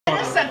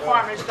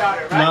farmer's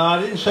daughter, right? No,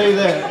 I didn't say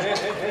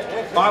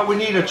that. All right, we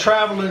need a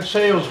traveling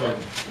salesman.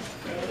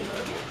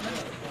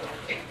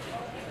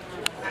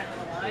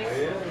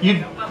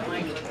 You.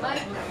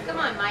 Come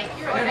on, Mike.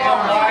 You're All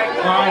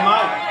right,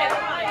 Mike.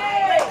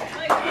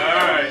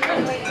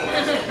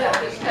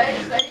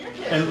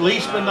 And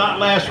least but not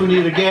last, we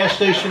need a gas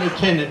station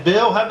attendant.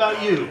 Bill, how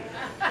about you?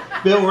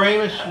 Bill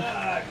Ramus?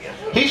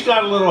 He's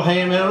got a little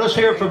hand in it. Let's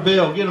hear it for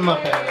Bill. Get him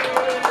up there.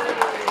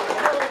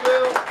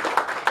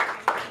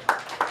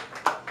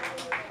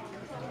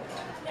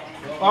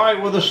 All right,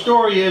 well, the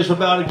story is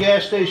about a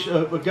gas station,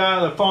 a guy,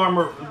 the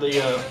farmer,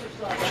 the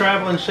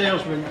traveling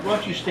salesman. Why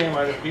don't you stand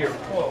right up here?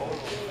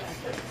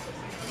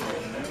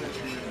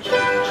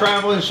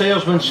 Traveling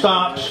salesman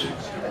stops.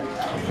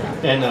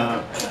 And,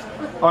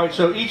 all right,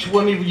 so each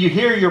one of you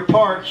hear your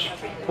parts.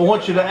 I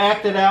want you to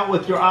act it out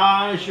with your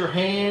eyes, your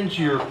hands,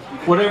 your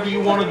whatever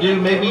you want to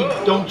do. Maybe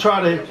don't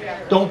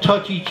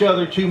touch each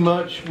other too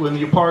much when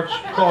your parts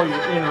call you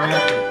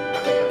interacting.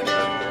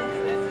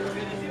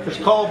 It's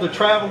called the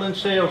traveling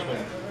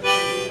salesman.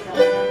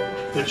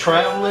 The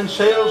traveling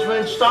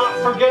salesman stopped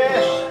for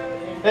gas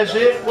as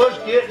it was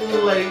getting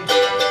late.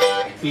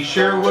 He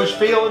sure was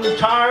feeling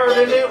tired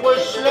and it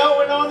was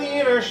snowing on the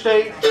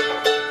interstate.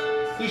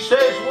 He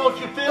says, won't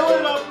you fill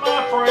it up,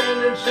 my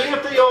friend, and see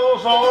if the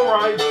oil's all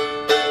right.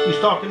 He's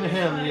talking to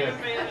him, yeah.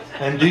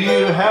 And do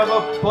you have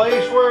a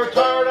place where a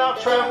tired out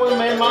traveling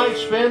man might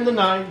spend the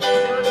night?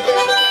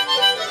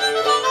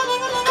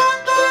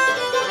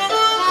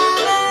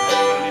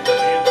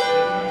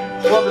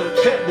 Well, the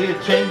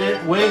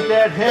attendant winked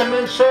at him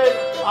and said,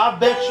 I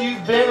bet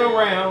you've been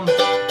around.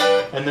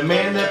 And the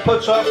man that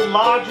puts up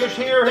lodgers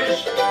here,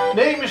 his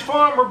name is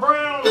Farmer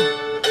Brown.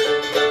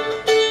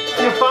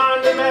 You'll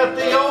find him at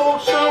the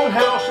old stone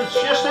house, it's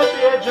just at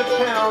the edge of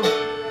town.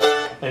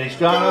 And he's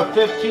got a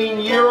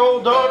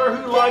 15-year-old daughter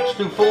who likes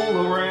to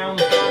fool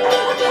around.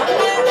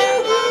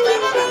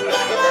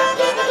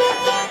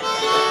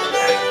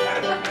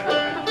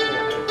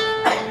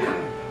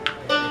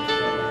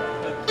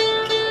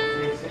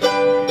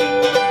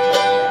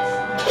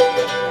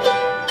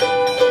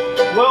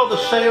 Well, the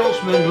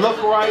salesman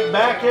looked right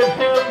back at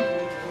him,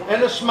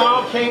 and a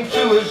smile came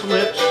to his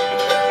lips.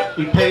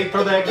 He paid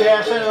for that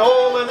gas and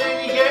oil, and then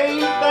he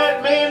gave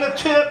that man a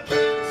tip.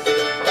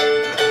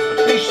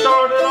 He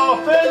started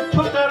off and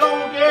put that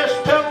old gas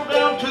pedal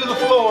down to the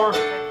floor.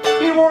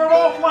 He roared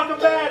off like a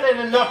bat, and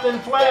in nothing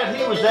flat,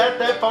 he was at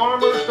that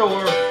farmer's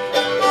store.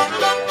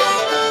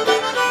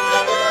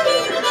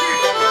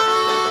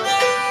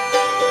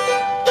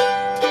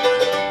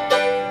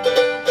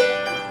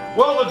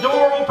 Well, the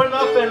door opened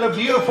up, and a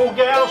beautiful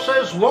gal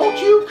says, won't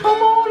you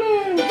come on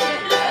in?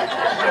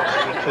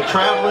 The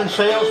traveling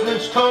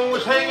salesman's tongue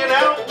was hanging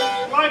out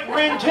like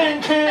Rin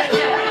Tin Tin.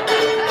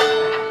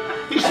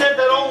 He said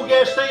that old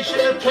gas station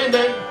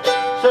attendant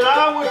said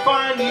I would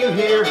find you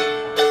here.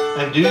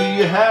 And do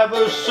you have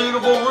a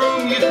suitable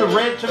room you could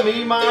rent to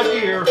me, my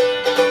dear?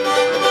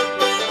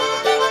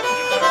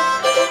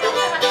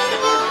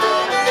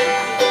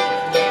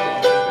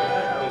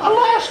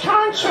 Alas,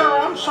 kind sir,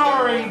 I'm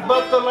sorry,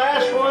 but the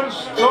last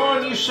one's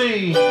gone, you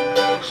see.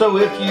 So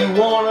if you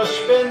want to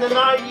spend the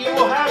night, you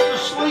will have to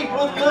sleep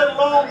with little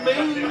old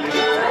me.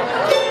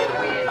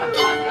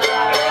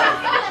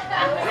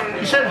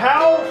 He said,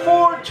 how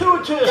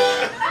fortuitous,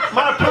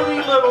 my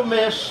pretty little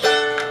miss.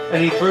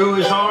 And he threw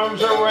his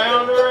arms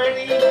around her and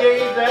he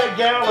gave that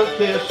gal a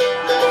kiss.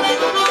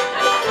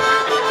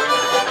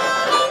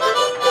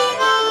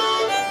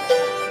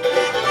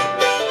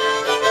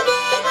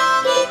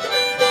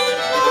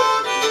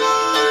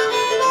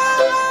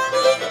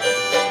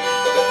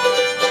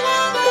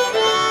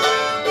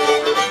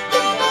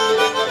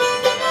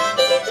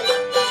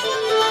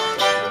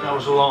 That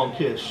was a long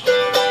kiss.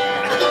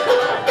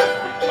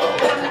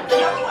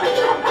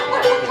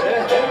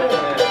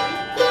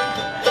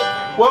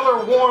 Well,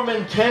 her warm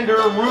and tender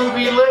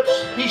ruby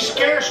lips he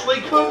scarcely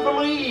could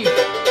believe.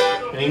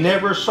 And he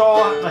never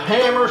saw the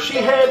hammer she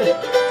had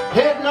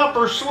hidden up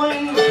her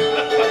sleeve.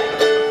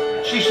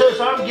 She says,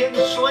 I'm getting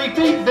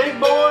sleepy, big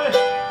boy,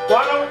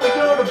 why don't we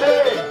go to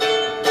bed?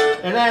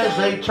 And as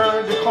they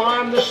turned to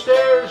climb the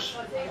stairs,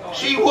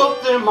 she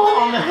whooped them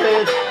on the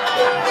head.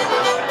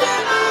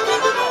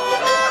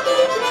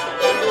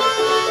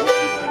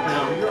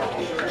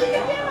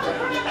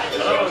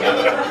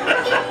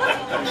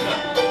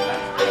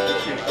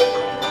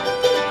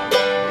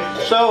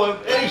 So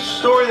any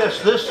story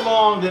that's this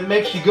long that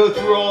makes you go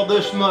through all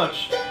this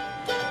much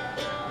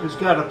has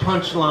got a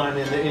punchline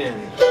in the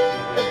end.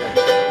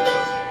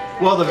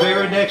 Well, the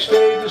very next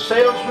day, the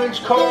salesman's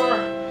car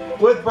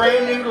with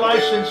brand new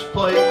license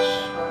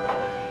plates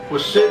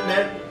was sitting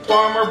at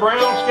Farmer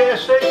Brown's gas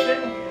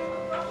station.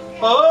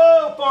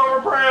 Oh, Farmer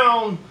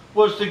Brown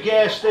was the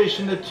gas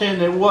station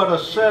attendant. What a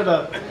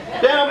setup.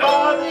 Down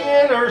by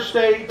the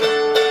interstate.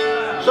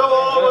 So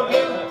all of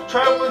you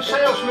traveling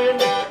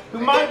salesmen who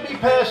might be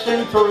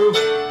passing through,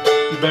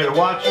 you better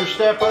watch your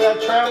step or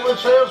that traveling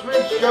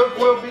salesman's joke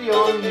will be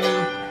on you.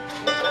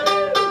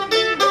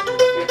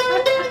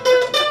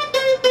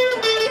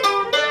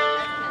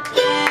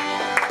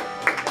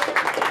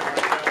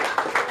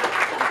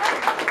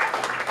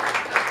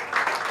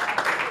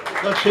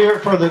 Let's hear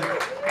it for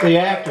the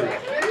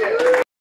actor.